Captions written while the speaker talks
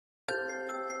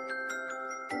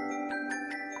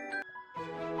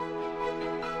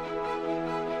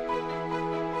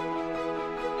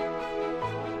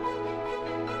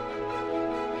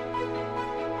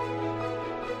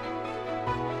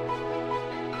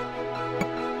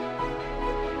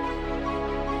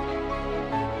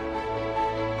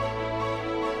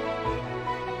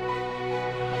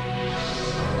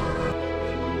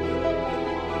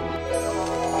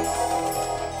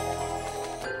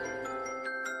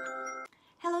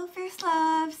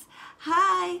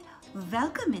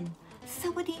Welcome,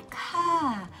 Sawadee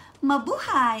ka!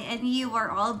 Mabuhay! And you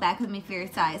are all back with me,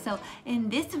 Fierce Eye. So, in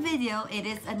this video, it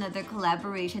is another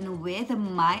collaboration with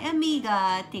my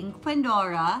Amiga,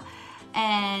 TinkPandora.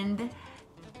 And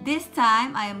this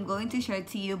time, I am going to share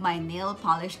to you my nail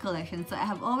polish collection. So, I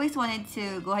have always wanted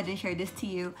to go ahead and share this to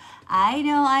you. I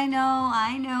know,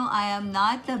 I am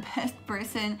not the best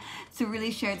person to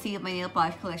really share to you my nail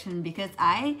polish collection because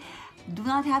I do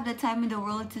not have the time in the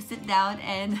world to sit down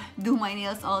and do my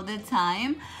nails all the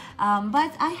time,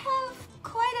 but I have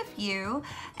quite a few,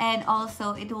 and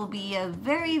also it will be a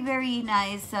very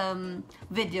nice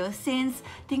video since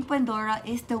TinkPandora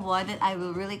is the one that I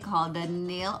will really call the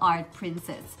nail art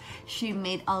princess. She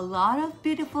made a lot of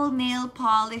beautiful nail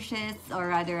polishes, or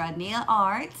rather nail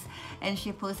arts, and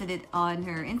she posted it on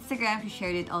her Instagram. She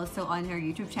shared it also on her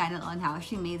YouTube channel on how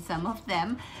she made some of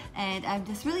them, and I'm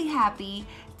just really happy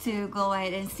to go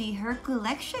ahead and see her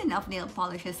collection of nail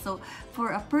polishes. So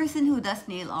for a person who does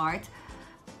nail art,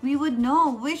 we would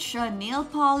know which nail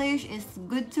polish is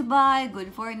good to buy,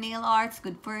 good for nail arts,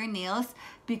 good for your nails,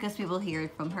 because we will hear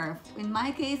it from her. In my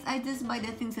case, I just buy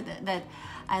the things that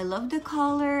I love the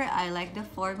color, I like the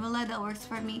formula that works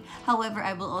for me. However,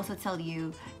 I will also tell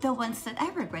you the ones that I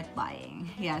regret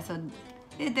buying. Yeah, so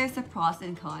there's a pros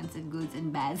and cons and goods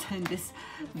and bads in this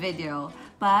video.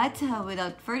 But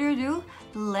without further ado,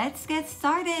 let's get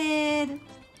started!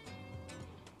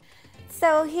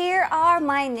 So here are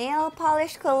my nail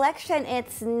polish collection.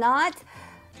 It's not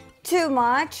too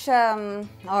much, or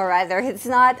rather it's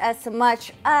not as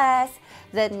much as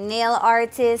the nail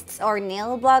artists or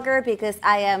nail blogger, because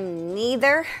I am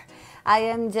neither. I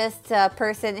am just a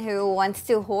person who wants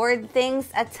to hoard things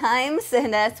at times,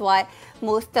 and that's why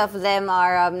most of them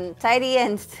are tidy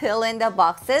and still in the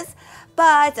boxes.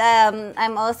 But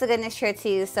I'm also going to share to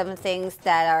you some things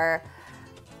that are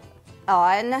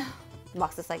on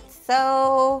boxes like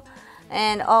so.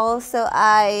 And also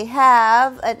I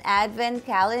have an advent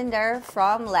calendar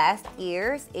from last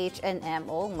year's H&M.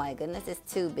 Oh my goodness,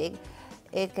 it's too big.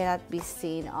 It cannot be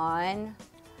seen on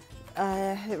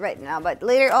right now, but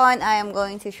later on I am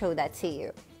going to show that to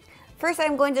you. First,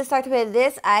 I'm going to start with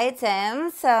these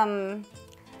items.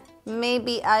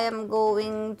 Maybe I am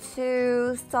going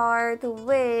to start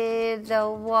with the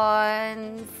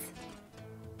ones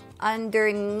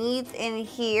underneath in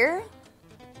here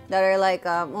that are like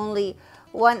only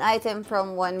one item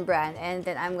from one brand, and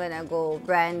then I'm gonna go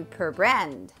brand per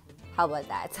brand. How about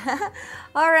that?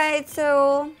 Alright,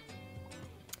 so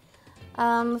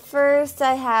first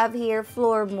I have here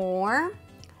Floormore.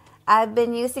 I've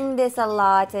been using this a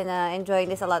lot and enjoying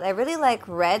this a lot. I really like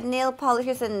red nail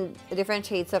polishes and different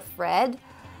shades of red.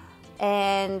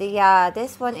 And yeah,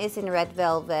 this one is in red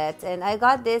velvet, and I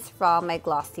got this from my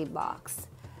glossy box.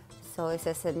 So it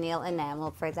says a nail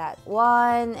enamel for that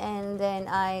one. And then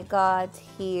I got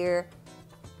here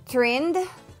Trined.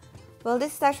 Well,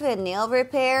 this is actually a nail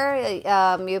repair.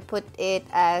 You put it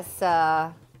as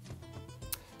well,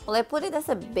 I put it as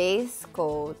a base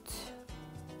coat.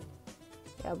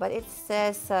 Yeah, but it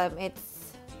says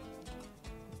it's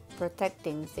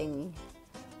protecting thingy.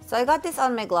 So I got this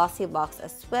on my glossy box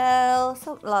as well.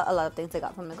 So a lot of things I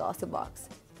got from my glossy box.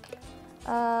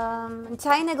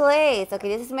 China Glaze.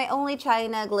 Okay, this is my only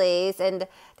China Glaze, and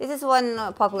this is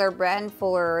one popular brand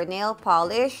for nail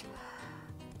polish.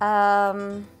 How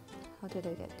did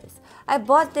I get this? I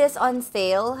bought this on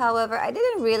sale. However, I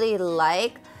didn't really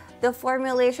like the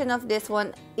formulation of this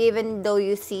one, even though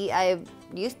you see I've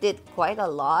used it quite a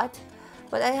lot,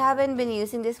 but I haven't been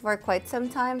using this for quite some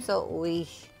time, so I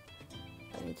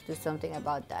need to do something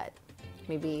about that.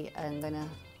 Maybe I'm gonna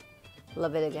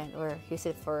love it again or use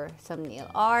it for some nail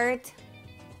art.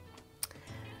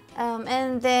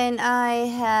 And then I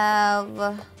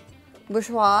have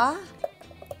Bourjois,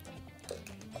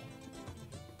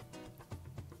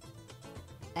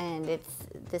 and it's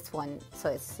this one, so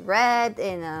it's red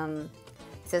and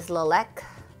it says Lilac.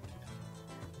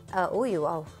 Oh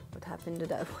wow, what happened to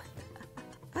that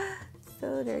one?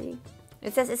 So dirty.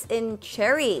 It says it's in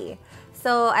cherry.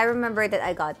 So I remember that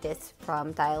I got this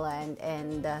from Thailand,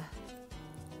 and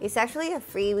it's actually a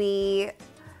freebie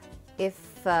if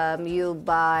you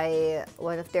buy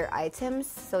one of their items.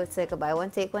 So it's like a buy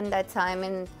one take one that time,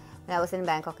 and when I was in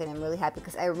Bangkok, and I'm really happy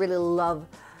because I really love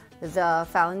the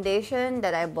foundation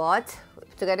that I bought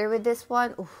together with this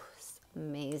one. Ooh, it's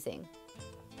amazing.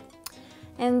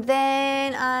 And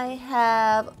then I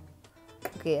have,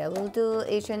 okay, I will do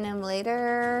H&M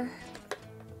later.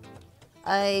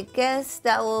 I guess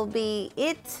that will be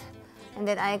it. And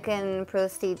then I can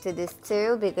proceed to this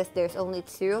two because there's only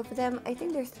two of them. I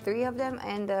think there's three of them,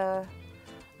 and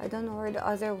I don't know where the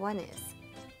other one is.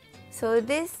 So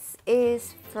this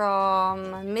is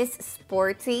from Miss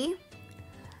Sporty.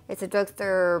 It's a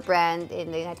drugstore brand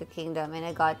in the United Kingdom, and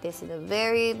I got this at a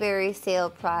very, very sale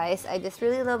price. I just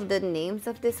really love the names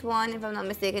of this one. If I'm not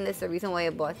mistaken, that's the reason why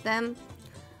I bought them.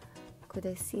 Could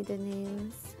I see the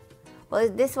names? Well,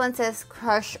 this one says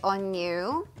Crush on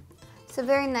You. It's a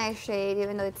very nice shade,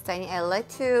 even though it's tiny. I like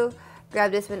to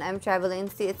grab this when I'm traveling.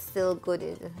 See, it's still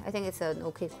good. I think it's an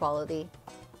okay quality.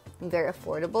 Very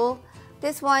affordable.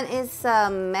 This one is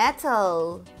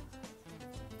Metal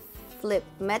Flip.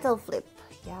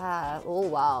 Yeah. Oh,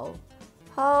 wow.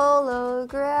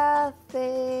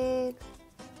 Holographic.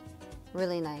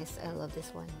 Really nice. I love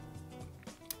this one.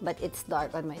 But it's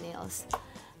dark on my nails.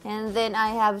 And then I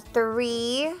have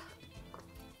 3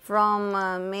 from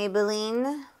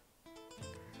Maybelline.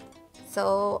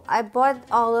 So I bought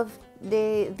all of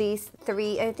these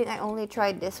 3. I think I only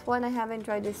tried this one. I haven't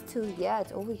tried this 2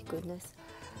 yet. Oh my goodness.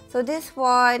 So this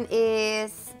one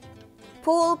is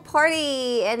Pool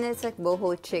Party, and it's like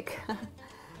boho chick.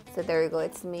 So there you go.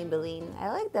 It's Maybelline.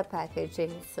 I like the packaging.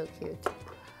 It's so cute.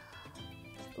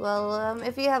 Well,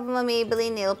 if you have a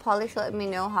Maybelline nail polish, let me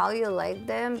know how you like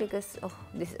them, because I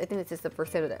think this is the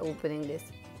first time that I'm opening this.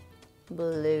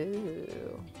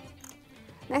 Blue.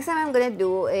 Next time I'm gonna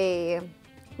do a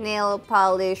nail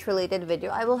polish related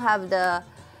video. I will have the,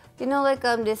 you know, like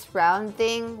this round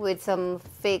thing with some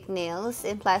fake nails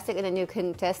in plastic, and then you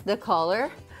can test the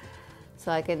color. So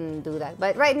I can do that.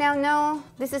 But right now, no.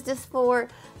 This is just for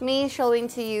me showing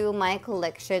to you my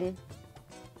collection.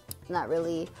 Not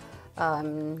really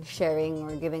sharing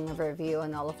or giving a review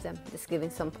on all of them. Just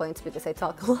giving some points because I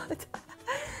talk a lot.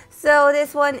 So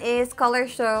this one is Color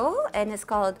Show, and it's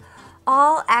called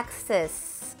All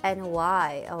Access and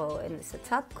Why. Oh, and it's a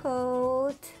top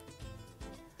coat.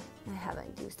 I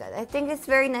haven't used that. I think it's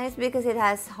very nice because it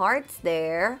has hearts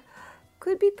there.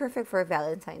 Could be perfect for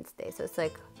Valentine's Day. So it's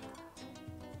like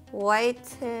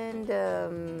white and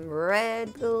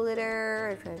red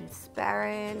glitter,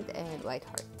 transparent, and white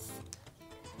hearts.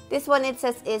 This one, it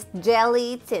says, is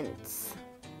Jelly Tints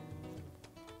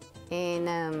in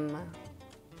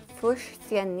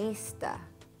Fuchsianista.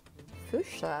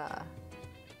 Fuchsia.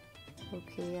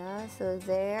 Okay, yeah, so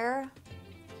there.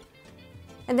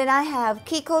 And then I have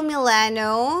Kiko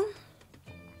Milano.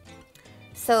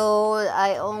 So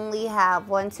I only have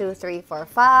 1, 2, 3, 4,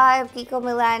 5 Kiko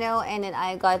Milano, and then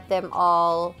I got them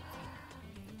all.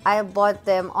 I bought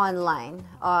them online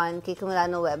on Kiko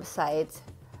Milano website.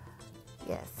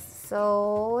 Yes.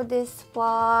 So this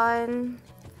one,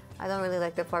 I don't really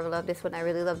like the formula of this one. I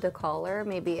really love the color.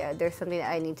 Maybe there's something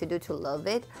that I need to do to love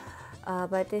it.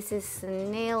 But this is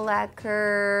nail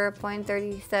lacquer,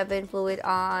 0.37 fluid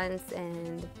ounce,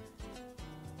 and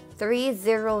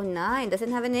 309.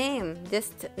 Doesn't have a name,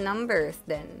 just numbers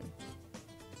then.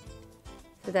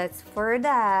 So that's for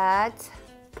that.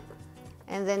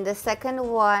 And then the second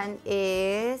one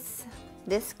is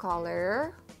this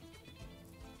color.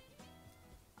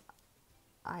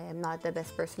 I am not the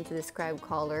best person to describe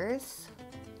colors.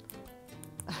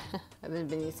 I haven't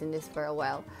been using this for a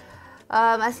while.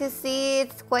 As you see,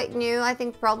 it's quite new. I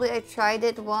think probably I tried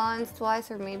it once, twice,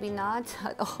 or maybe not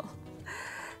at all.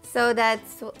 So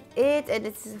that's it, and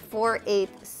it's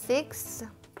 486.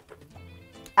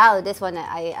 Oh, this one,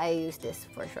 I use this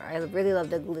for sure. I really love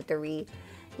the glittery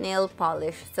nail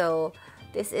polish. So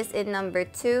this is in number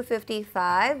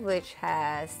 255, which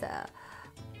has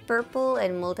purple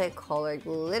and multicolored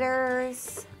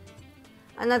glitters.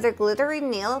 Another glittery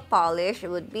nail polish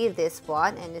would be this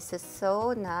one, and this is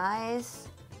so nice.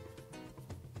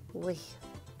 Wait,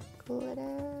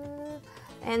 glitter.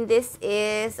 And this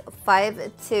is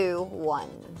 521.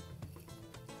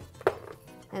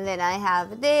 And then I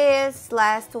have this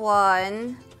last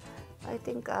one. I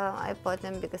think I bought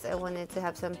them because I wanted to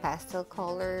have some pastel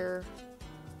color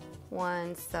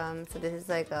ones. So this is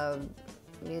like a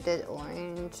muted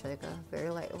orange, like a very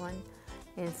light one.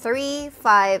 And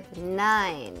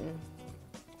 359.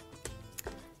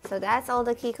 So that's all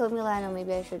the Kiko Milano.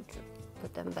 Maybe I should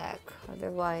put them back,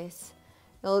 otherwise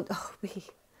it'll be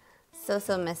so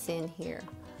messy in here.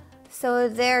 So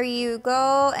there you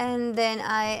go, and then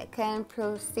I can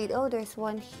proceed. Oh, there's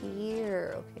one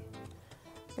here. Okay,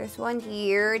 there's one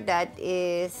here that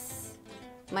is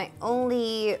my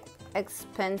only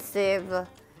expensive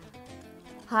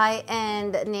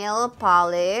high-end nail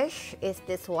polish. Is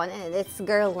this one, and it's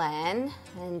Guerlain.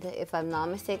 And if I'm not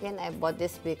mistaken, I bought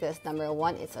this because number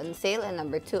 1, it's on sale, and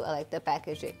number 2, I like the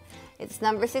packaging. It's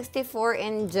number 64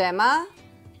 in Gemma.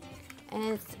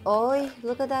 And it's, oh,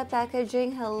 look at that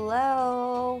packaging.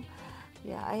 Hello.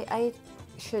 Yeah, I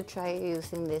should try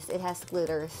using this. It has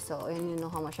glitters, so, and you know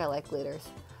how much I like glitters.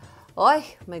 Oh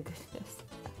my goodness.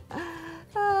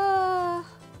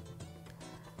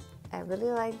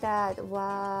 really like that.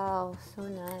 Wow, so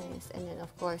nice. And then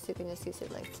of course you can just use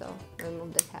it like so.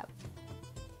 Remove the cap.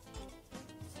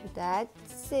 So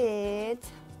that's it.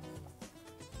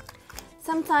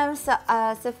 Sometimes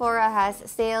Sephora has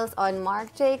sales on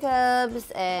Marc Jacobs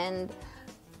and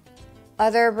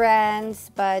other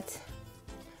brands, but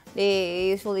they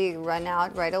usually run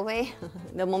out right away.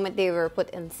 The moment they were put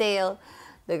in sale,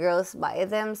 the girls buy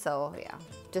them. So yeah,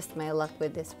 just my luck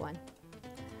with this one.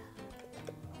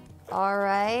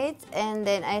 Alright, and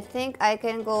then I think I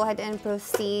can go ahead and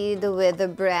proceed with the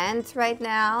brands right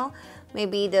now.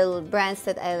 Maybe the brands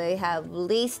that I have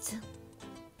least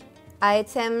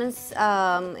items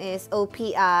is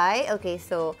OPI. Okay,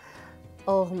 so,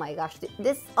 oh my gosh,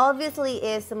 this obviously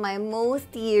is my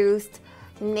most used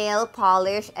nail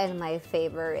polish and my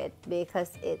favorite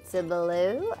because it's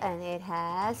blue and it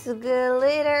has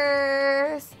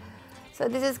glitters. So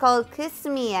this is called Kiss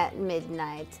Me at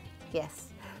Midnight. Yes.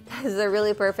 This is a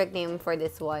really perfect name for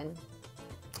this one.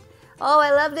 Oh,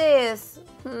 I love this.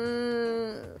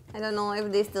 I don't know if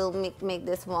they still make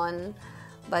this one,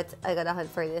 but I gotta hunt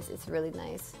for this. It's really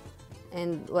nice.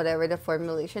 And whatever the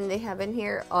formulation they have in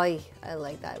here, I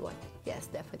like that one. Yes,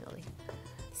 definitely.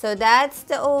 So that's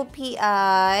the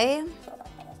OPI.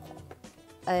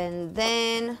 And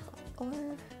then,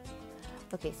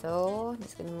 okay, so I'm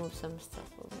just gonna move some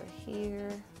stuff over here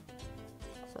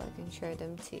so I can share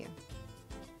them to you.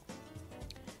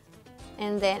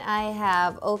 And then I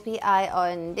have OPI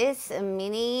on this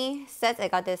mini set. I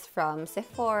got this from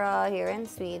Sephora here in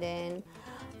Sweden.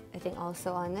 I think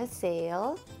also on a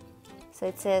sale. So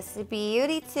it says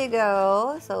Beauty to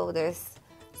Go. So there's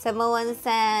Samoan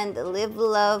Sand, Live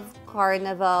Love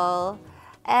Carnival,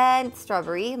 and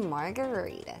Strawberry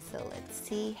Margarita. So let's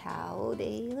see how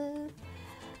they look.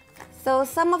 So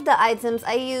some of the items,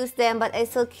 I use them, but I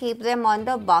still keep them on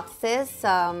the boxes.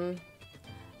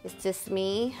 It's just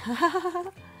me.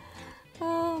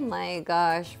 Oh my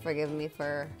gosh, forgive me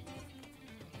for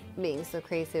being so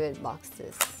crazy with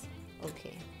boxes.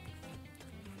 Okay.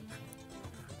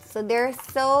 So they're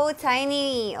so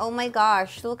tiny. Oh my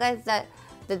gosh, look at that,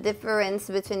 the difference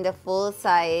between the full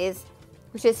size,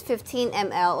 which is 15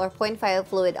 ml or 0.5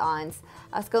 fluid ounce,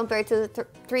 as compared to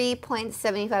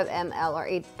 3.75 ml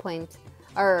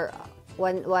or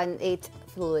 1/8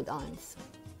 fluid ounce.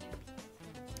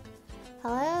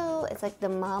 Hello, it's like the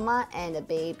mama and the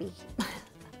baby.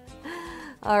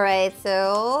 Alright,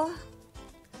 so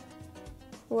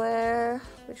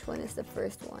which one is the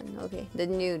first one? Okay, the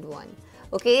nude one.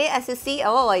 Okay, as you see,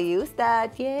 oh, I used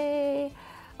that, yay!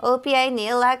 OPI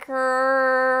nail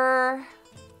lacquer.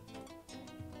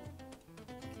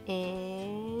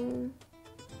 And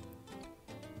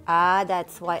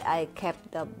that's why I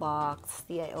kept the box.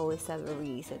 See, I always have a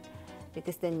reason.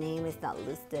 Because the name is not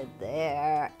listed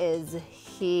there, is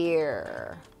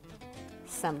here.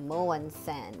 Samoan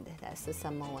Sand. That's the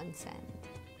Samoan Sand.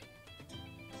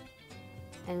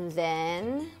 And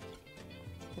then,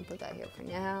 I'll put that here for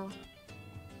now.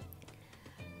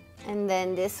 And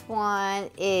then this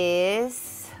one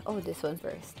is, this one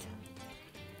first.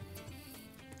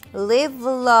 Live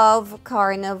Love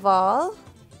Carnival.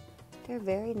 They're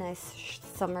very nice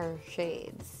summer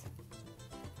shades.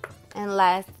 And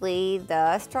lastly,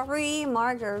 the Strawberry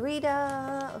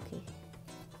Margarita. Okay.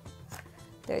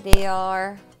 There they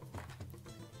are.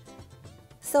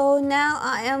 So now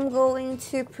I am going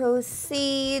to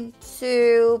proceed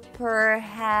to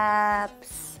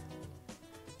perhaps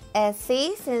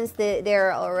Essie, since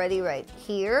they're already right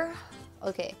here.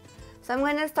 Okay. So I'm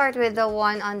going to start with the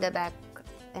one on the back.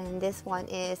 And this one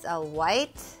is a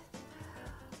white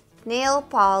nail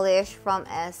polish from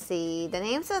Essie. The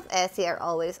names of Essie are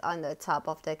always on the top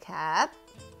of the cap.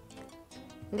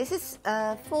 This is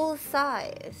full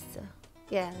size.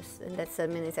 Yes, and that's a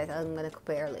mini size. I'm gonna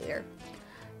compare later.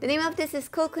 The name of this is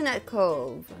Coconut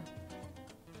Cove.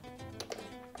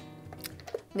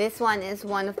 This one is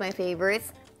one of my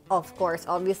favorites. Of course,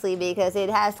 obviously, because it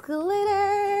has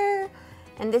glitter.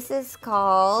 And this is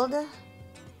called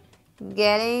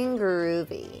Getting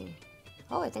Groovy.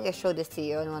 Oh, I think I showed this to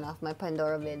you in one of my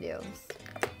Pandora videos.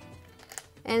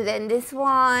 And then this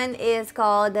one is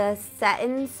called the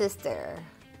Satin Sister.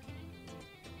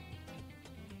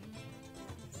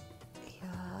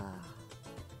 Yeah,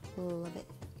 love it.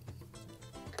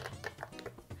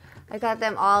 I got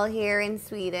them all here in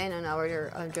Sweden on our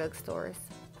drugstores,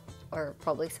 or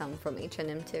probably some from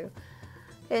H&M too.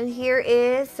 And here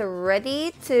is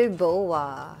Ready to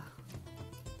Boa.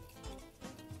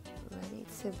 Ready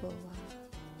to Boa.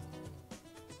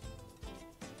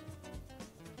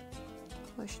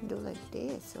 I should do like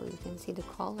this so you can see the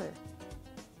color.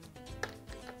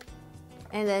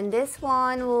 And then this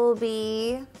one will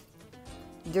be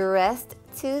dressed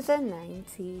to the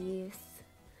 90s.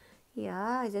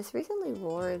 Yeah, I just recently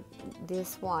wore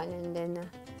this one and then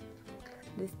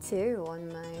this too on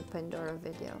my Pandora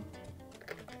video.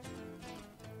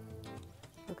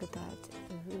 Look at that.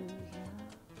 Ooh,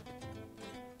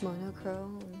 yeah.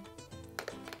 Monochrome.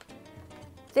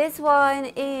 This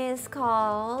one is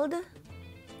called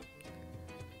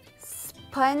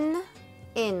Spun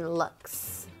in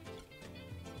Luxe.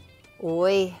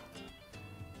 Oi,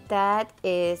 that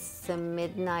is some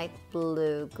midnight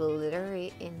blue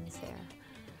glittery in there.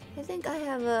 I think I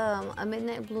have a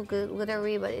midnight blue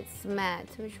glittery, but it's matte.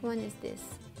 Which one is this?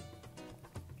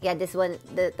 Yeah, this one.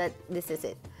 This is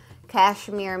it.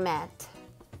 Cashmere matte,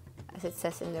 as it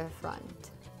says in the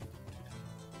front.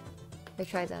 I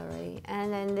tried that already.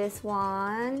 And then this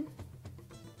one,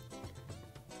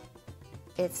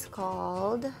 it's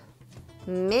called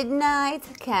Midnight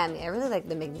Cami. I really like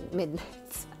the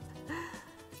midnights.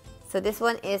 So this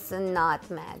one is not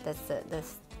matte.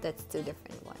 That's two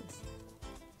different ones.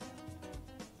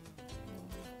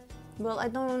 Well,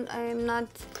 I'm not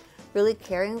really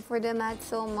caring for the matte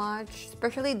so much,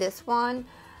 especially this one.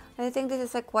 I think this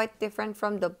is like quite different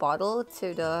from the bottle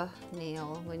to the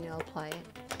nail when you apply it.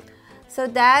 So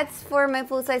that's for my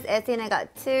full-size Essie, and I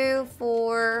got 2,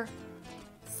 4,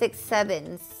 6,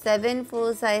 7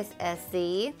 full-size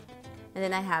Essie. And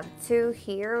then I have 2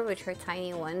 here, which are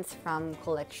tiny ones from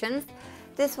collections.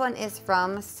 This one is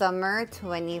from summer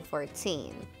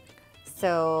 2014.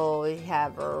 So we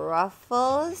have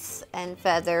ruffles and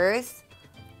feathers,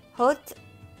 hooked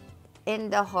in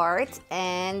the heart,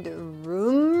 and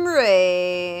room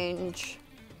range,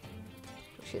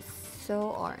 which is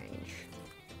so orange.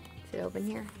 Is it open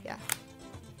here? Yeah.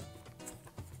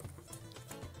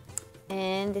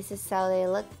 And this is how they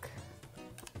look.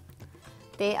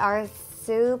 They are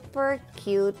super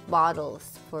cute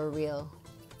bottles, for real.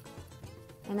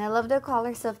 And I love the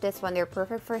colors of this one. They're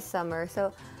perfect for summer.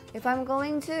 So if I'm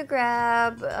going to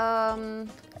grab a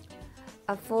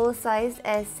full-size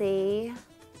Essie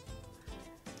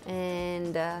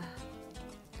and a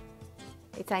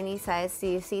tiny size, so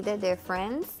you see the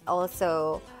difference.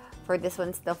 Also, for this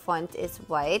one, the font is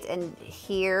white, and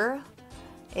here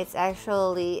it's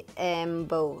actually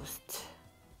embossed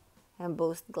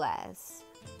glass.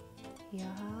 Yeah.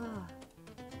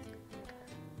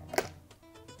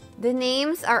 The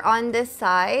names are on the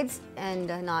sides and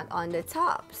not on the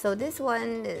top. So this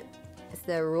one is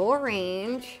the raw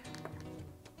range.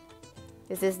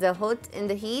 This is the hot in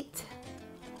the heat.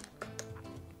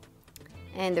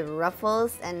 And the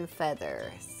ruffles and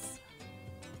feathers.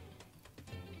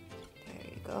 There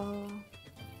you go.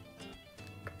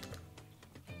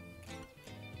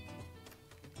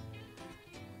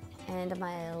 And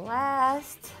my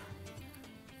last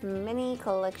mini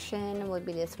collection would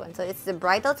be this one. So it's the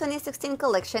Bridal 2016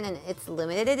 collection, and it's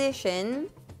limited edition.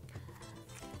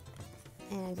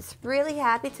 And I'm just really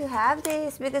happy to have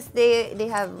this because they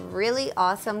have really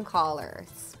awesome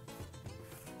colors.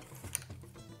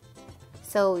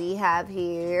 So we have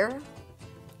here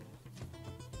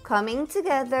Coming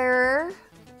Together,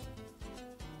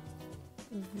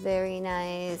 very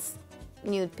nice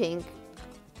nude pink.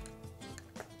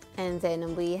 And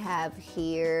then we have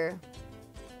here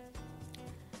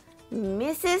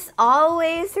Mrs.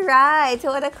 Always Right.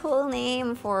 What a cool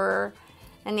name for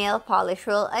a nail polish.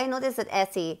 Well, I noticed that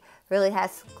Essie really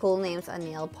has cool names on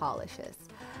nail polishes.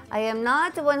 I am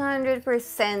not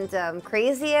 100%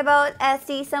 crazy about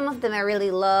Essie. Some of them I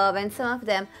really love, and some of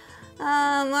them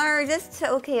are just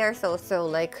okay or so.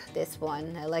 Like this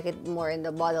one, I like it more in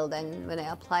the bottle than when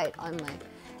I apply it on my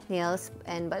nails.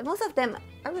 But most of them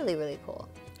are really cool.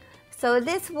 So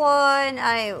this one,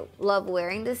 I love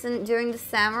wearing this during the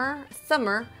summer,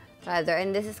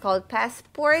 and this is called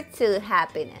Passport to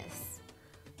Happiness.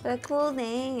 What a cool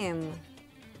name.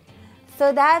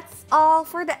 So that's all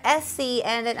for the Essie,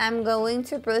 and then I'm going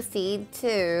to proceed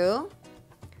to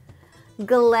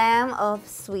Guerlain of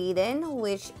Sweden,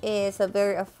 which is a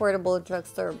very affordable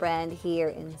drugstore brand here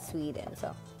in Sweden.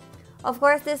 So, of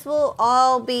course, this will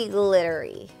all be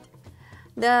glittery.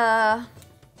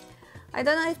 I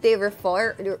don't know if they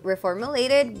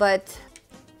reformulated, but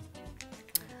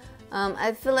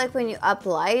I feel like when you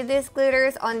apply these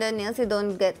glitters on the nails, you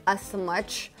don't get as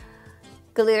much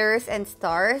glitters and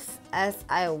stars as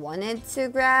I wanted to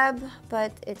grab,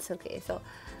 but it's okay. So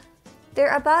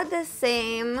they're about the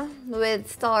same with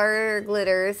star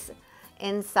glitters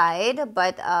inside,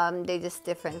 but they're just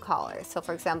different colors. So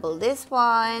for example, this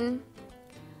one,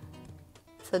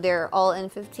 so they're all in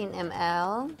 15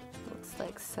 ml.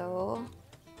 Like so.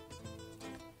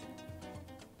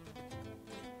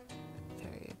 There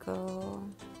go.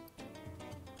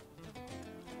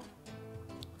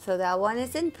 So that one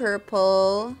is in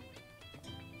purple.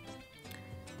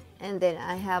 And then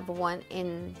I have one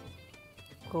in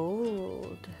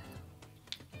gold.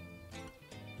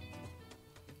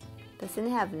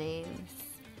 Doesn't have names.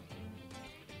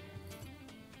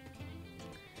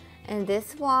 And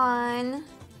this one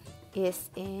is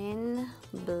in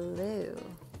blue.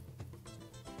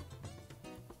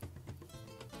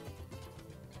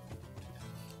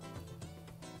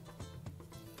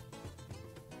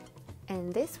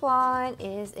 And this one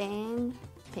is in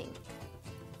pink.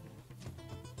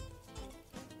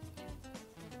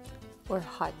 Or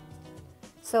hot.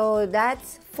 So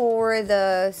that's for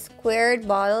the squared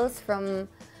bottles from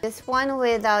this one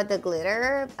without the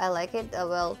glitter. I like it.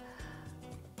 Well,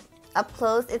 up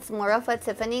close it's more of a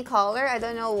Tiffany color. I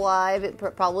don't know why,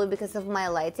 but probably because of my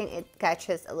lighting it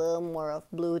catches a little more of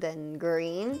blue than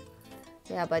green.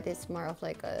 Yeah, but it's more of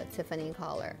like a Tiffany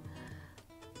color.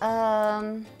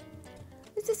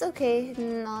 This is okay,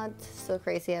 not so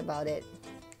crazy about it.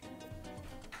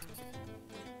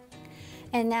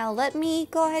 And now let me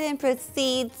go ahead and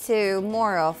proceed to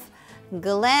more of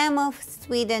Glam of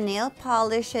Sweden nail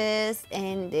polishes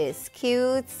and these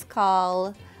cute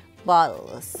skull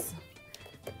bottles.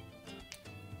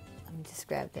 Let me just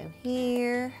grab them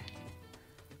here.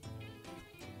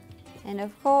 And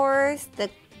of course, the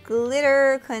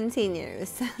glitter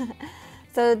continues.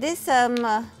 So this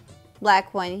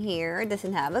black one here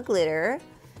doesn't have a glitter.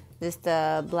 Just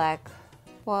the black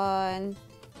one.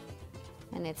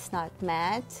 And it's not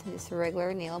matte, it's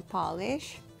regular nail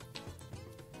polish.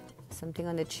 Something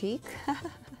on the cheek.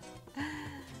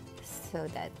 So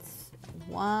that's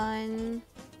one.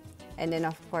 And then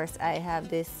of course I have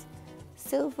this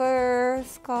silver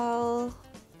skull.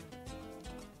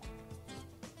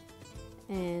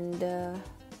 And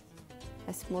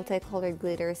has multicolored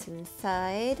glitters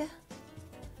inside.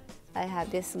 I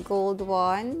have this gold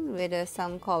one with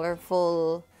some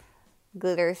colorful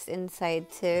glitters inside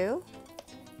too.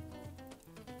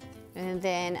 And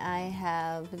then I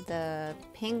have the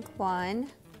pink one,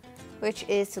 which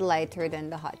is lighter than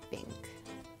the hot pink.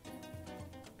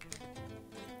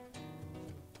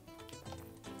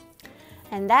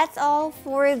 And that's all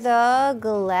for the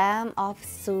Glam of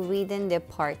Sweden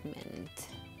department.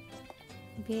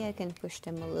 Maybe I can push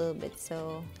them a little bit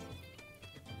so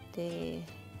they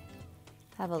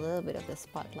have a little bit of the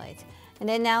spotlight. And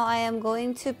then now I am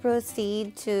going to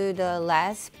proceed to the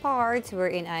last part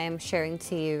wherein I am sharing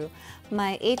to you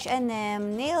my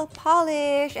H&M nail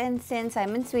polish. And since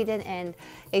I'm in Sweden and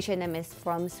H&M is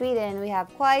from Sweden, we have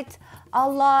quite a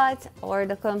lot or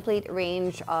the complete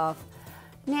range of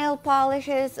nail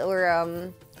polishes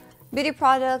or beauty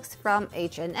products from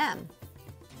H&M.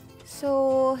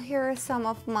 So here are some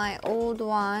of my old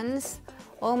ones.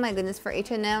 Oh my goodness, for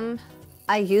H&M,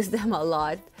 I use them a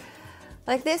lot.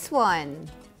 Like this one.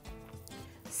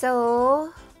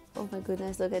 So, oh my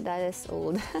goodness, look at that, it's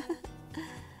old.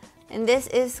 And this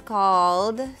is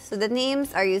called, so the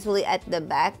names are usually at the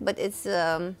back, but it's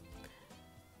on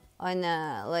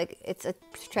a, like, it's a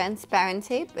transparent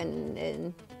tape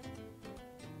and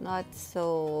not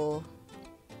so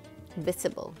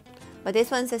visible. But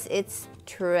this one says it's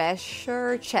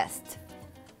treasure chest.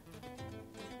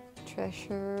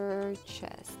 Treasure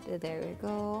chest. There we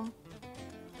go.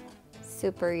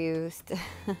 Super used.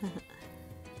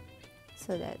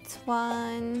 So that's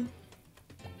one.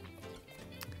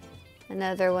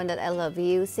 Another one that I love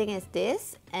using is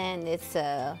this, and it's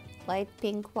a light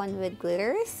pink one with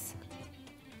glitters.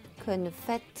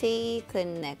 Confetti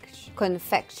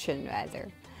confection rather.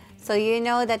 So you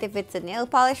know that if it's a nail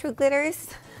polish with glitters,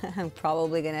 I'm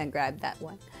probably gonna grab that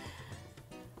one.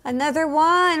 Another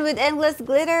one with endless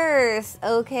glitters.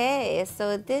 Okay,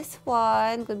 so this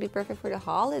one could be perfect for the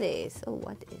holidays. Oh,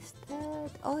 what is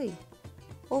that? Oy.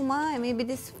 Oh my, maybe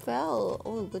this fell.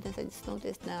 Oh goodness, I just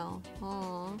noticed now.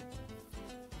 Aww.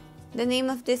 The name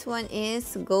of this one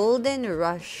is Golden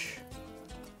Rush.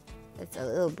 It's a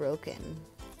little broken.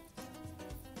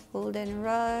 Golden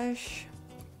Rush.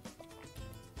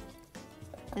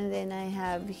 And then I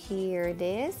have here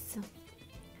this.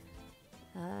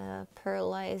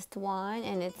 Pearlized one,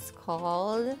 and it's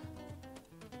called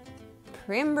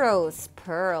Primrose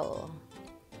Pearl.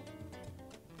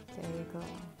 There you go.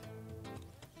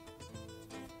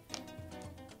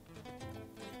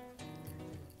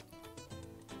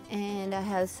 And I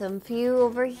have some few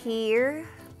over here.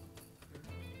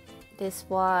 This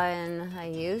one I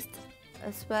used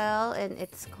as well, and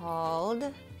it's called,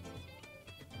 I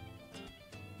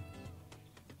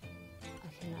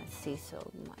cannot see so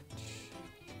much.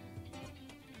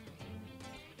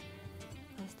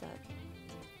 What's that?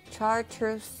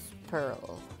 chartreuse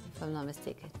pearl, if I'm not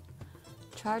mistaken.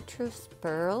 Chartreuse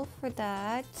pearl for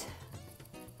that.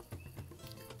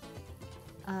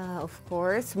 Of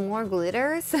course, more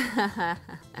glitters. And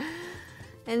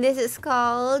this is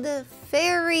called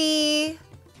Fairy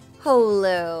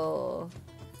Holo.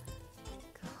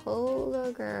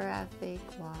 Holographic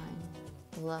one.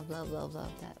 Love, love, love,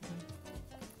 love that one.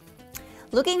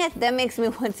 Looking at them makes me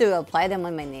want to apply them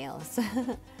on my nails.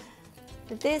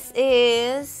 This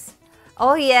is...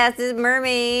 Oh yes, this is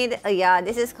mermaid. Oh yeah,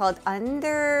 this is called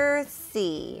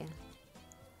Undersea.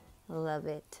 Love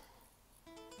it.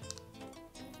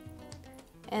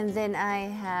 And then I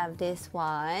have this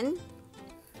one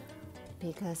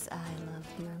because I love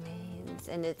mermaids,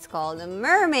 and it's called a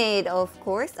mermaid. Of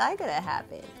course, I gotta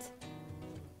have it.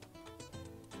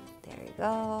 There you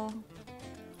go.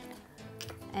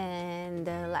 And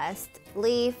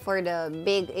lastly, for the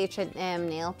big H&M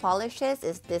nail polishes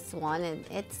is this one, and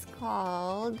it's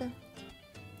called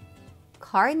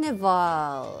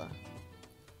Carnival.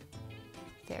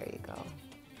 There you go.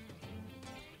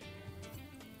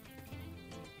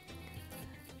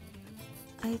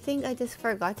 I think I just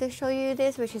forgot to show you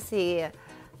this, which is the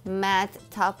matte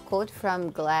top coat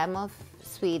from Glam of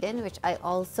Sweden, which I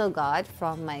also got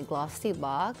from my glossy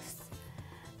box.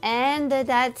 And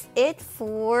that's it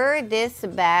for this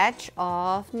batch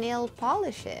of nail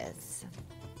polishes.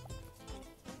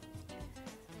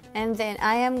 And then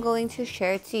I am going to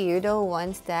share to you the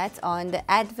ones that's on the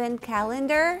advent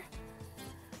calendar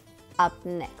up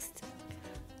next.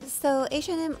 So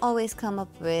H&M always come up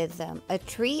with a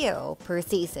trio per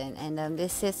season, and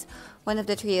this is one of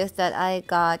the trios that I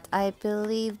got. I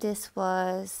believe this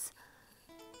was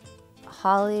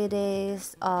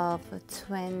holidays of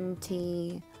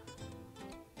 2017,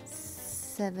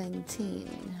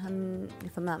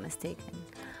 if I'm not mistaken.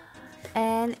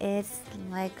 And it's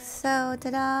like so,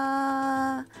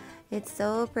 ta-da! It's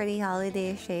so pretty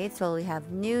holiday shades. So we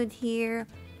have nude here.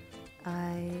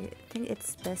 I think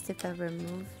it's best if I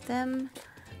remove them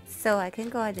so I can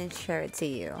go ahead and share it to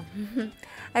you.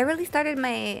 I really started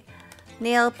my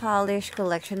nail polish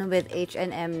collection with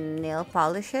H&M nail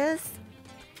polishes.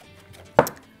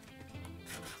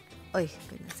 Oh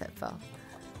goodness, that fell.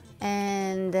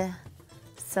 And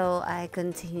so I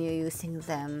continue using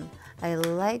them. I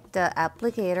like the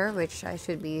applicator, which I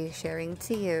should be sharing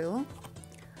to you.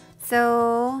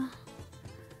 So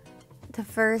the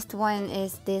first one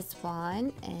is this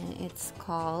one, and it's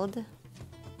called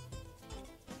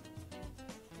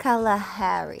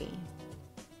Kalahari.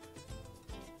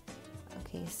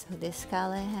 Okay, so this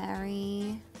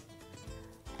Kalahari,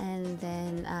 and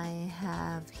then I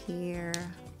have here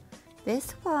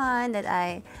this one that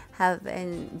I have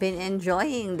been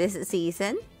enjoying this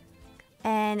season,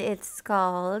 and it's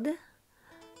called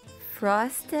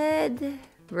Frosted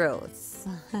Rose.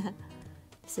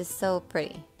 This is so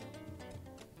pretty.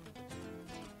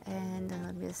 And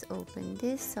let me just open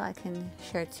this so I can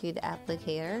share to you the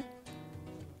applicator.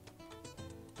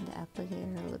 The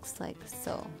applicator looks like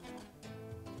so.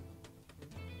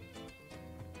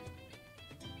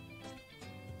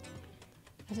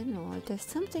 I don't know, there's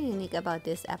something unique about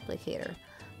this applicator.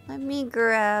 Let me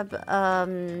grab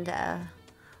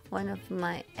one of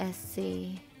my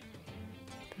Essie,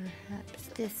 perhaps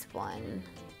this one,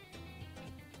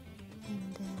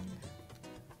 and then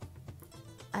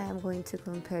I am going to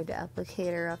compare the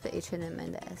applicator of the H&M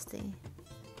and the Essie.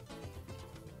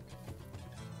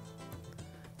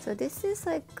 So this is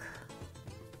like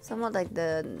somewhat like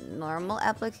the normal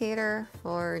applicator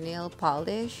for nail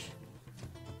polish,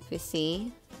 if you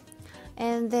see.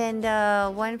 And then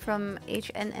the one from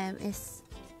H&M is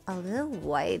a little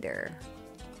wider.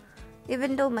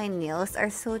 Even though my nails are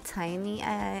so tiny,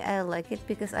 I like it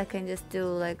because I can just do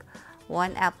like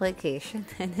one application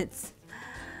and it's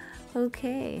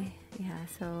okay. Yeah,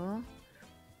 so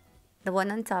the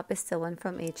one on top is the one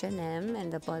from H&M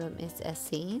and the bottom is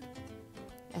Essie.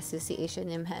 As you see,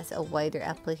 H&M has a wider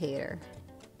applicator.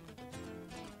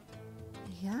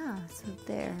 Yeah, so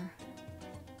there.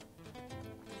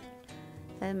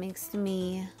 That makes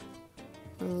me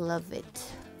love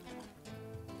it.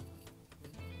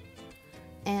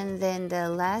 And then the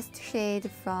last shade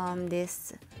from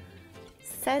this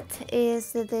set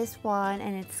is this one,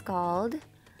 and it's called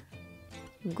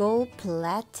Go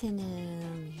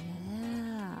Platinum.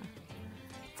 Yeah,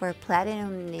 for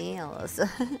platinum nails.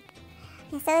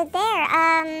 So there,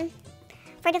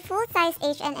 for the full size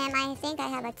H&M, I think I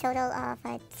have a total of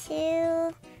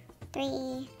 2,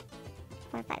 3,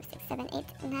 4, 5, 6, 7, 8,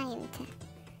 9,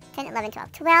 10, 11,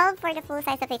 12. 12 for the full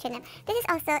size of H&M. This is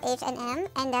also H&M,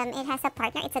 and it has a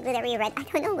partner. It's a glittery red. I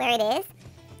don't know where it is.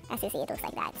 As you see, it looks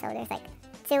like that. So there's like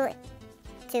to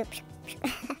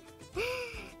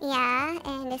yeah,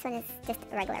 and this one is just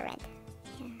regular red.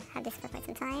 Yeah, had this for quite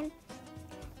some time.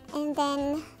 And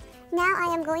then now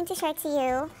I am going to share to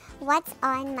you what's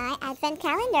on my advent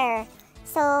calendar.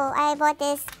 So I bought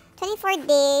this 24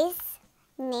 days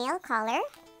nail collar.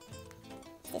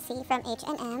 You see from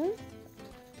H&M.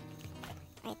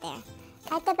 Right there.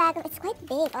 At the back, it's quite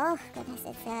big. Oh goodness,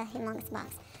 it's a humongous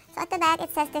box. So at the back,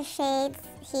 it says the shades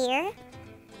here.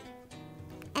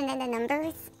 And then the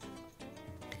numbers.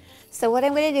 So what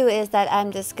I'm going to do is that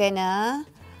I'm just going to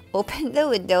open the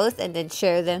windows and then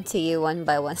share them to you one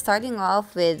by one. Starting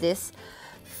off with this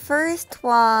first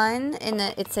one.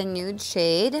 It's a nude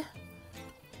shade.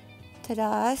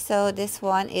 Ta-da! So this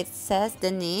one, it says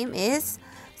the name is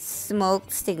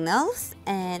Smoke Signals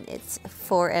and it's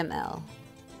 4 ml.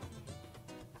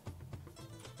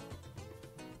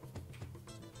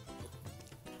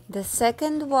 The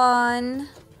second one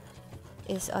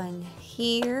is on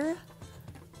here,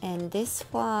 and this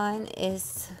one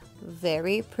is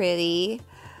very pretty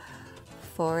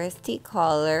foresty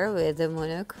color with the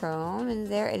monochrome in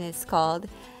there, and it's called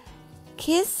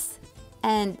Kiss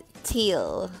and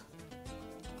Teal.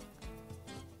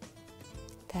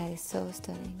 That is so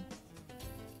stunning.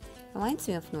 Reminds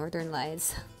me of Northern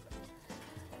Lights.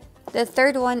 The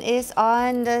third one is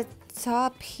on the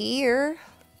top here.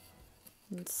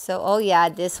 So, oh yeah,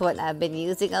 this one I've been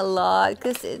using a lot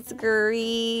because it's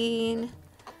green.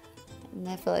 And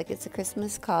I feel like it's a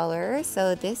Christmas color.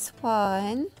 So this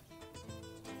one,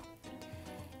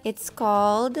 it's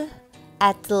called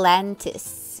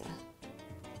Atlantis.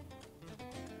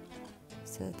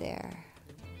 So there.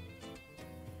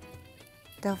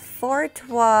 The fourth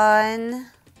one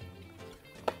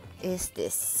is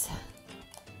this.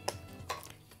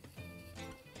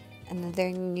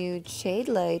 Another nude shade,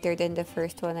 lighter than the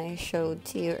first one I showed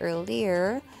to you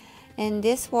earlier. And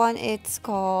this one, it's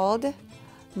called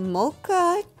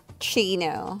Mocha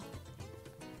Chino.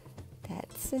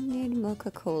 That's a nude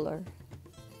mocha color.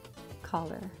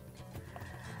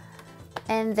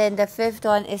 And then the fifth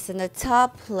one is in the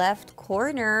top left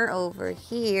corner over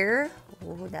here.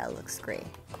 Oh, that looks great.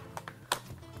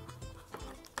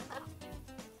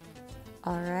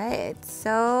 Alright,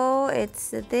 so it's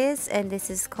this, and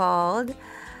this is called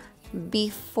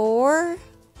Before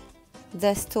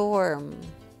the Storm.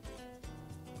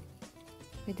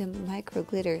 With the micro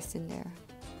glitters in there.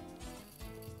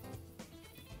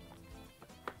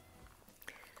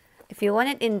 If you want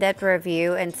an in-depth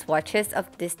review and swatches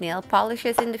of these nail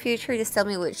polishes in the future, just tell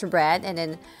me which brand, and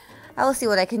then I will see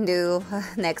what I can do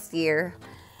next year.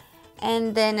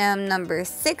 And then number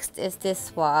 6 is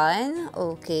this one.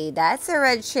 Okay, that's a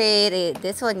red shade.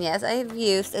 This one, yes, I've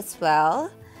used as well.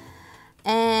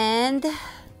 And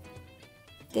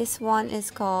this one is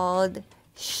called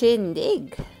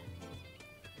Shindig.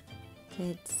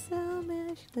 With so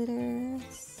much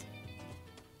glitters.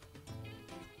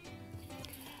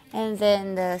 And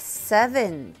then the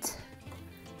 7th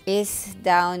is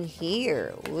down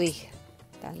here. Uy,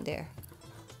 down there.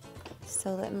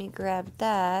 So let me grab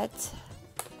that.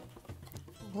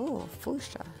 Oh,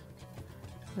 fuchsia.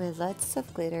 With lots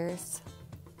of glitters.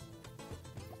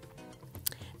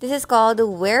 This is called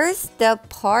Where's the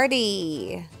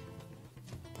Party?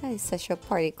 That is such a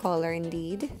party color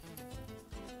indeed.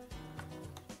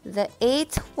 The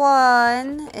 8th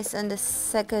one is on the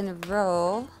second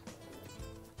row.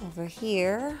 Over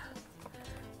here.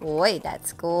 Wait,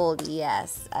 that's gold.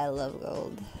 Yes, I love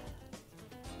gold.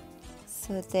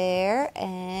 So there,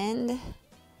 and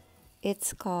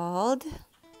it's called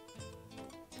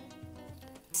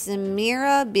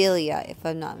Mirabilia, if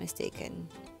I'm not mistaken.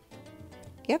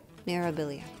 Yep,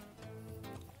 Mirabilia.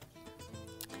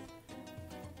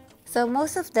 So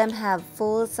most of them have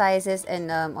full sizes,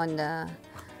 and on the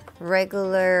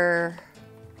regular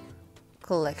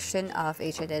collection of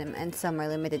H&M, and some are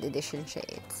limited edition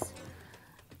shades.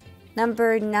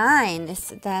 Number 9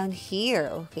 is down here.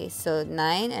 Okay, so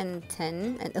 9 and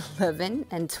 10 and 11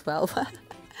 and 12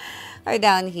 are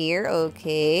down here.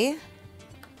 Okay.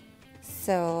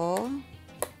 So,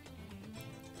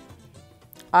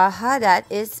 that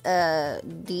is a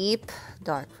deep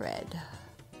dark red.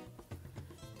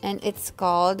 And it's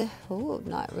called, oh,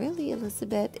 not really,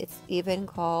 Elizabeth. It's even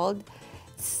called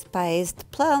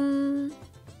Spiced Plum.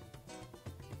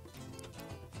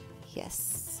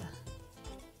 Yes.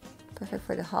 Perfect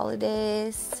for the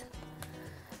holidays.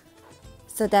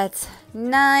 So that's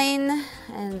 9,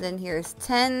 and then here's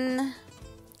 10.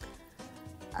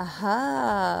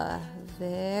 Aha,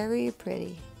 very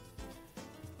pretty.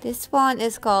 This one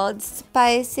is called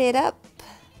Spice It Up.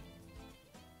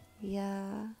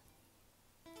 Yeah.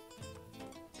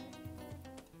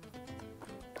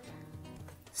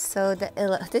 So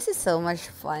this is so much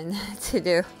fun to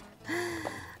do.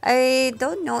 I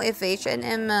don't know if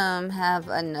H&M have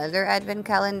another advent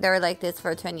calendar like this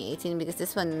for 2018 because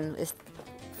this one is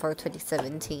for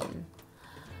 2017.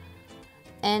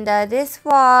 And this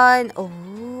one,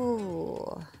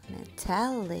 oh,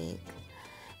 metallic.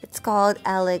 It's called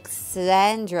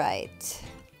Alexandrite.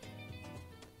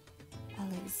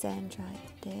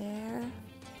 Alexandrite there.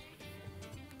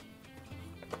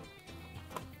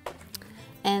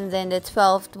 And then the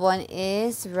 12th one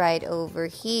is right over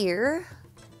here.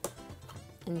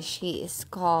 And she is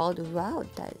called, wow,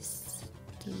 that is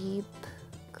deep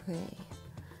gray.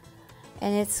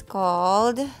 And it's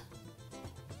called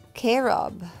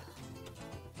Carob.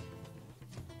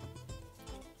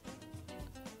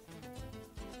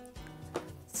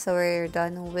 So we're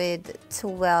done with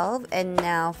 12, and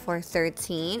now for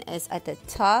 13 is at the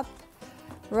top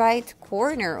right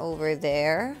corner over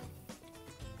there.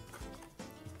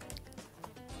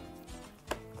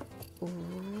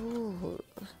 Ooh,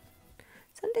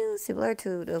 something similar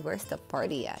to the Where's the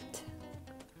Party At?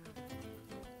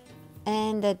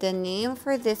 And the name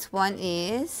for this one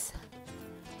is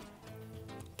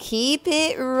Keep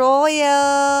It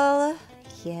Royal.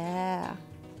 Yeah.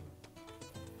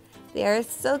 They are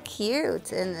so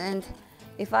cute. And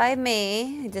if I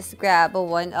may just grab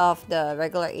one of the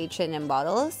regular H&M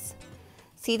bottles.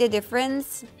 See the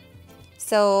difference?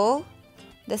 So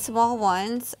the small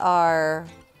ones are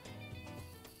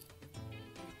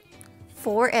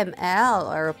 4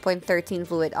 ml or 0.13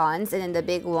 fluid ounce, and then the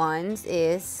big ones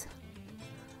is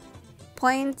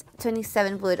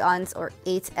 0.27 fluid ounce or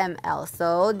 8 ml.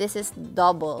 So this is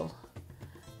double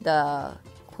the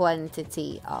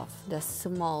quantity of the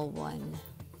small one.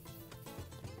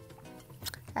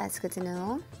 That's good to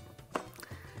know.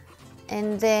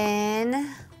 And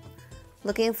then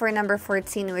looking for number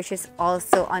 14, which is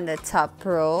also on the top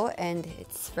row, and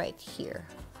it's right here.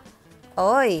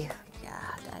 Oi,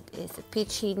 yeah, that is a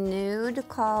peachy nude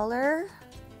color.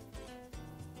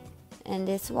 And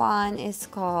this one is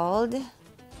called,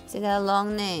 is it a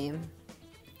long name?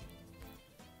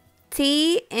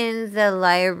 Tea in the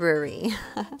Library.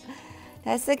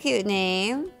 That's a cute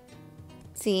name.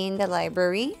 Tea in the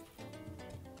Library.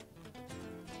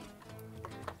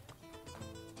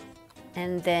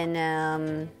 And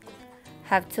then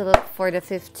have to look for the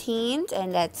 15th,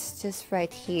 and that's just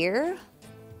right here.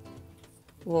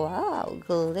 Wow,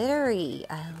 glittery.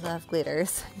 I love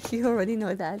glitters. You already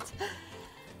know that.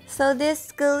 So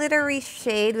this glittery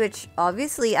shade, which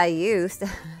obviously I used,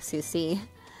 as you see,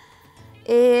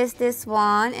 is this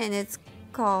one, and it's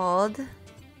called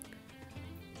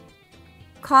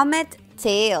Comet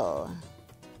Tail.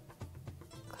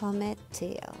 Comet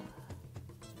Tail.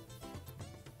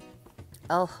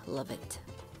 Oh, love it.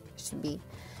 Should be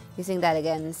using that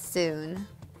again soon.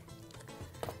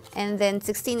 And then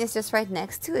 16 is just right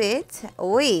next to it.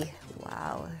 Oi,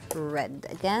 wow, red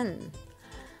again.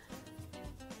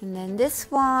 And then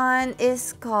this one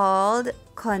is called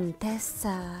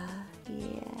Contessa.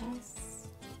 Yes,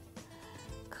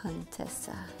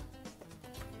 Contessa.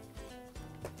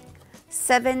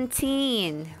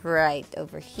 17, right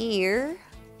over here.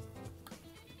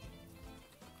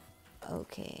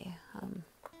 Okay,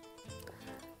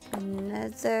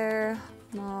 another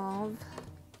mauve.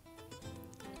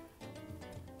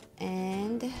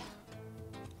 And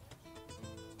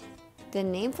the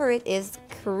name for it is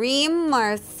Cream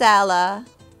Marsala.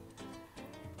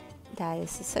 That is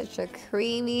such a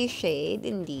creamy shade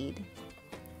indeed.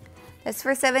 That's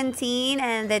for 17,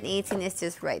 and then 18 is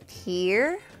just right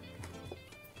here.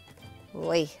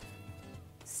 Wait,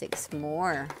 6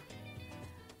 more.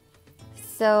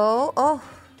 So, oh,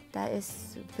 that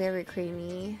is very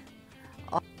creamy.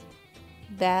 Oh,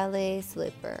 ballet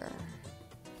slipper.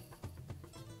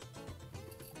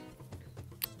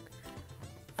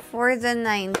 For the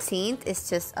 19th, it's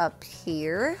just up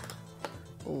here.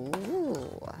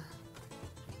 Ooh,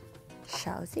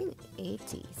 shouting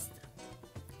 80s.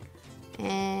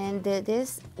 And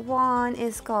this one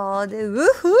is called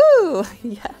Woohoo!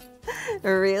 Yeah,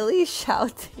 really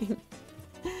shouting.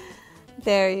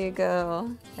 There you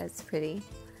go. That's pretty.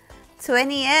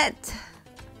 20th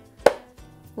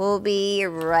will be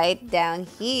right down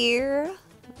here.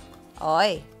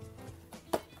 Oi.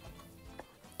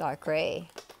 Dark gray.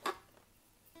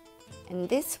 And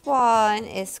this one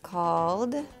is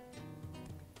called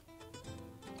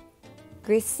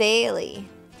Grisaille.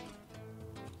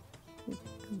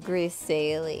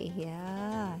 Grisaille.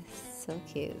 Yeah, so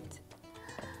cute.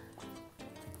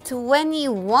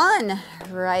 21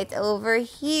 right over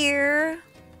here.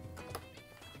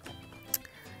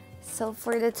 So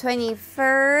for the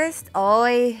 21st, oh,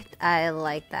 I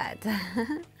like that.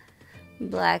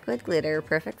 Black with glitter,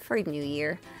 perfect for New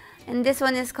Year. And this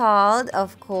one is called,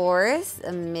 of course,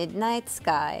 a Midnight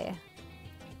Sky.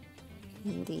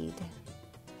 Indeed.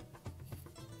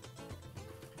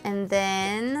 And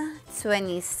then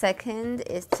 22nd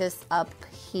is just up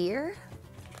here.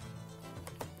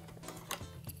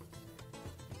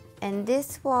 And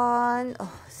this one,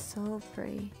 oh, so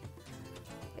pretty.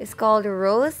 It's called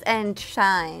Rose and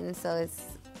Shine. So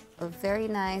it's a very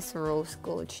nice rose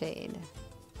gold shade.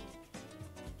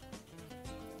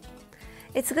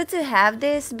 It's good to have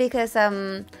this because,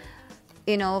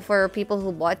 you know, for people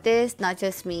who bought this, not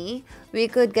just me, we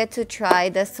could get to try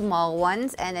the small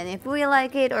ones. And then if we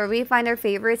like it or we find our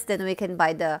favorites, then we can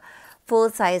buy the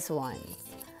full-size ones.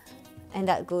 And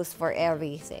that goes for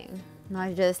everything.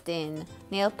 Not just in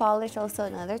nail polish, also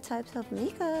in other types of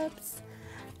makeups.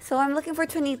 So I'm looking for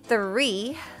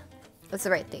 23. What's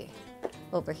right there?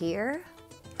 Over here.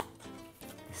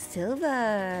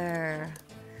 Silver.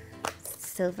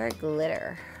 Silver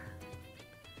glitter.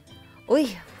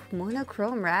 Uy,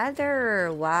 monochrome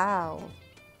rather. Wow.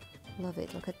 Love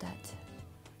it. Look at that.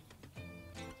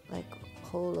 Like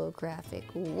holographic.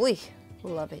 Uy,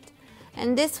 love it.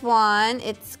 And this one,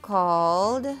 it's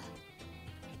called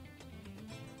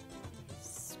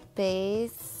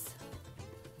Space.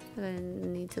 I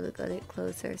need to look at it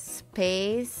closer.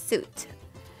 Space suit.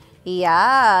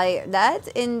 Yeah, that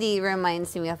indeed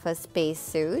reminds me of a space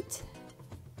suit.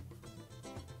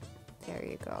 There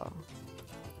you go.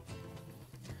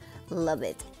 Love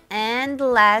it. And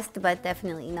last but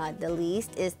definitely not the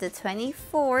least is the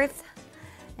 24th.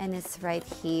 And it's right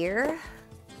here.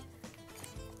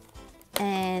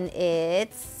 And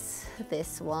it's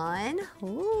this one.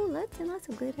 Ooh, lots and lots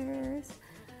of glitters.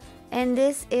 And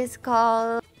this is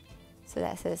called, so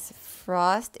that says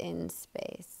Frost in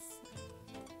Space.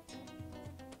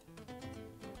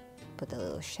 Put a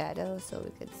little shadow so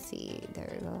we could see. There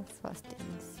we go, Frost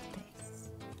in Space.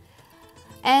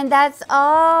 And that's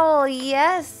all.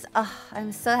 Yes, oh,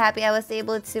 I'm so happy I was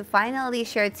able to finally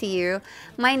share to you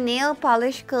my nail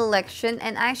polish collection.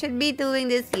 And I should be doing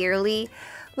this yearly,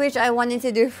 which I wanted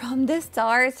to do from the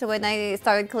start. So when I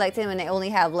started collecting, when I only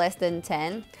have less than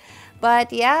 10.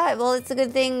 But yeah, well, it's a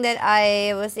good thing that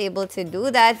I was able to do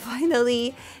that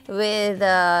finally with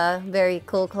a very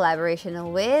cool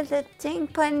collaboration with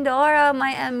TinkPandora,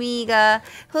 my amiga,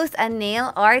 who's a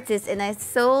nail artist, and I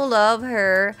so love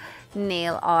her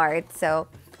nail art. So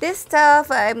this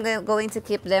stuff, I'm going to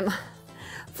keep them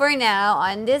for now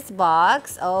on this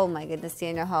box. Oh my goodness,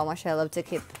 you know how much I love to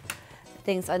keep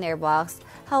things on their box.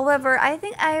 However, I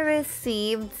think I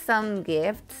received some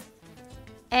gifts.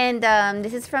 And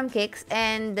this is from Kicks,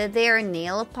 and they are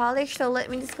nail polish. So let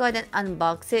me just go ahead and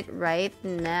unbox it right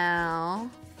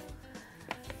now.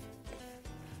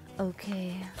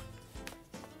 Okay.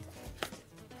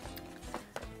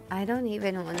 I don't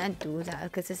even want to do that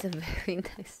because it's a very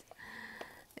nice.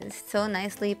 It's so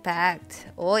nicely packed.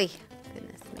 Oy,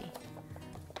 goodness me.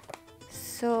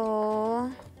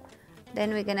 So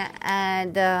then we're gonna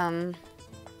add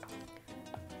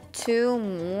 2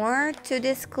 more to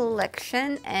this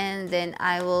collection, and then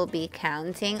I will be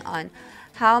counting on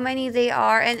how many they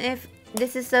are. And if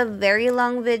this is a very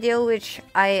long video, which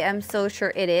I am so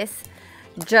sure it is,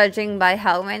 judging by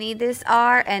how many these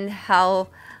are and how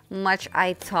much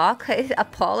I talk, I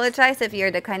apologize if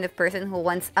you're the kind of person who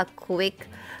wants a quick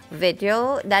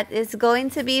video. That is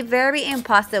going to be very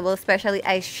impossible, especially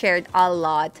I shared a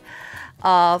lot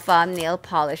of nail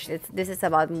polish. This is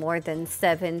about more than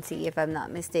 70 if I'm not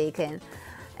mistaken.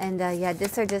 And yeah,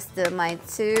 these are just my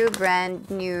 2 brand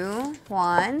new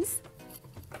ones.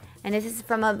 And this is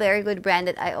from a very good brand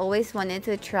that I always wanted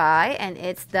to try, and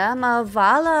it's the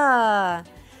Mavala.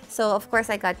 So of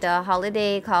course I got the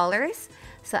holiday colors.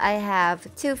 So I have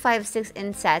 256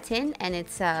 in satin, and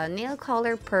it's a nail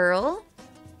color pearl,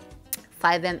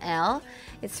 5 ml.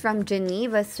 It's from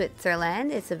Geneva,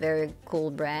 Switzerland. It's a very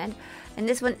cool brand. And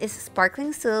this one is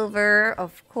sparkling silver.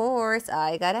 Of course,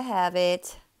 I gotta have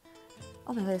it.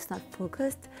 Oh my god, it's not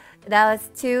focused. That was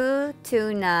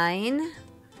 229.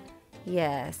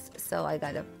 Yes, so I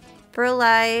got a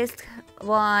pearlized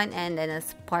one and then a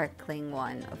sparkling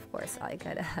one. Of course, I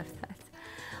gotta have that.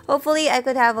 Hopefully, I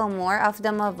could have more of the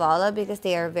Mavala because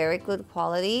they are very good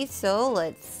quality. So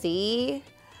let's see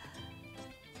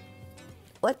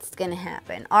what's gonna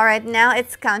happen. All right, now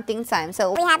it's counting time.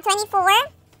 So we have 24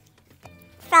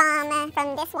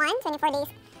 from this one, 24 days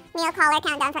nail color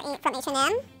countdown from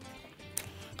H&M.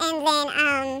 And then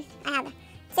I have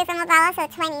 2 from Mavala, so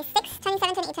 26,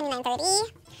 27, 28, 29, 30,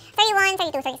 31,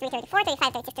 32, 33, 34,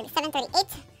 35, 36, 37, 38,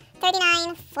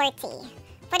 39, 40,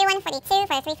 41, 42,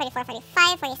 43, 44,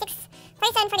 45, 46,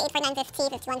 47, 48, 49, 50,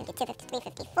 51, 52, 53,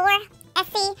 54.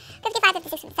 Essie, 55,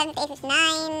 56, 57, 58,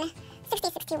 59, 60,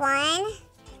 61.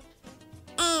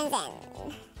 And then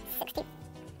 62,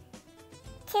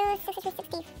 63,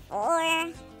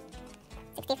 64,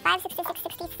 65, 66,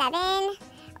 67.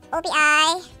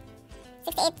 OPI,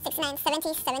 68, 69,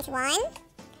 70, 71.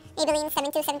 Maybelline,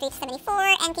 72, 73, 74.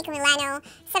 And Kiko Milano,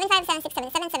 75, 76,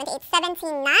 77, 78,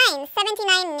 79.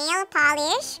 79 nail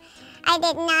polish. I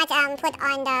did not put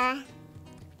on the,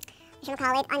 what should we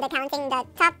call it, on the counting the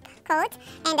top coat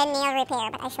and the nail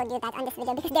repair, but I showed you that on this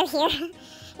video because they're here.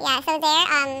 Yeah, so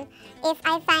there, if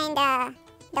I find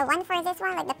the one for this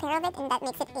one, like the pair of it, and that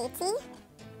makes it 80.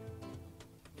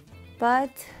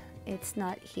 But it's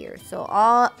not here. So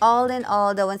all in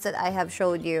all, the ones that I have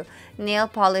showed you, nail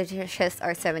polishes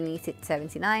are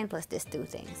 79 plus these two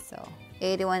things. So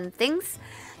 81 things.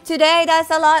 Today, that's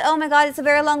a lot. Oh my god, it's a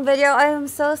very long video. I am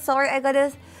so sorry. I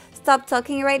gotta stop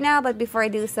talking right now, but before I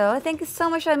do so, thank you so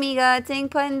much, Amiga,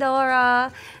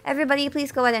 TinkPandora. Everybody,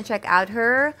 please go ahead and check out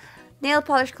her nail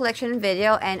polish collection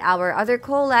video and our other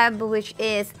collab, which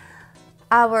is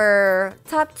our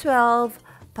top 12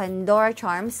 Pandora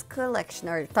Charms collection,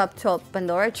 or top 12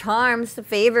 Pandora Charms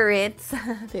favorites,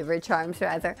 favorite charms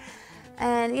rather.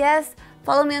 And yes,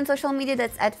 follow me on social media.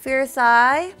 That's at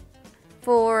Fierceye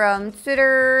for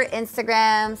Twitter,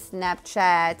 Instagram,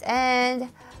 Snapchat, and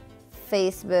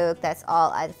Facebook. That's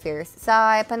all at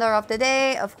Fierceye. Pandora of the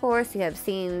day, of course, you have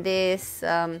seen this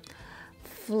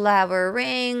flower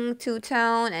ring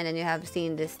two-tone, and then you have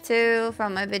seen this too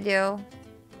from my video.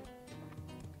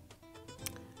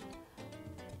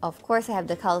 Of course, I have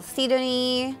the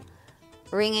Chalcedony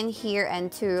ring in here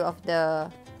and two of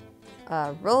the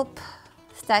rope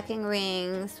stacking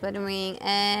rings, wedding ring,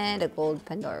 and a gold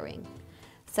Pandora ring.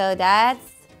 So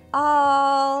that's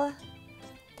all.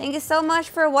 Thank you so much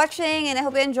for watching, and I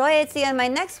hope you enjoy it. See you on my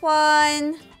next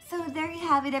one. So there you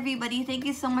have it, everybody. Thank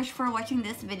you so much for watching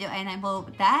this video, and I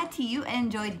hope that you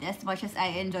enjoyed as much as I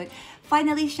enjoyed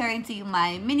finally sharing to you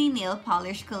my mini nail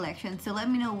polish collection. So let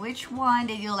me know which one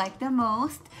did you like the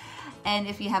most, and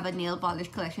if you have a nail polish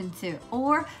collection too,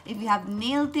 or if you have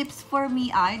nail tips for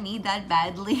me, I need that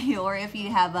badly. Or if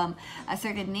you have a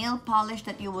certain nail polish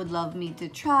that you would love me to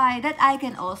try, that I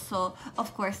can also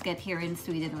of course get here in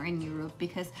Sweden or in Europe,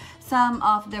 because some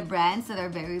of the brands that are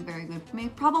very good may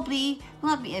probably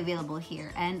not be available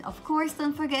here. And of course,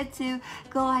 don't forget to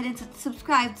go ahead and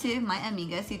subscribe to my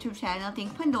Amiga's YouTube channel,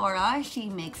 TinkPandora. She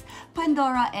makes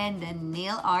Pandora and the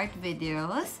nail art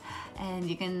videos, and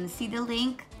you can see the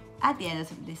link at the end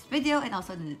of this video and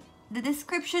also in the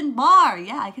description bar.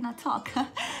 Yeah, I cannot talk.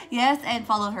 Yes, and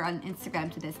follow her on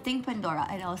Instagram to this TinkPandora,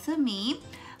 and also me.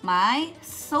 My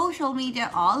social media,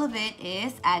 all of it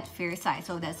is at Fierceye.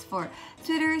 So that's for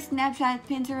Twitter, Snapchat,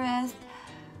 Pinterest,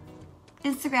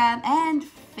 Instagram, and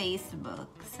Facebook.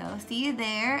 So see you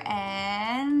there,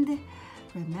 and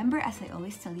remember, as I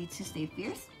always tell you, to stay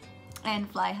fierce and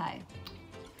fly high.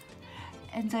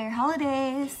 Enjoy your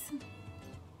holidays.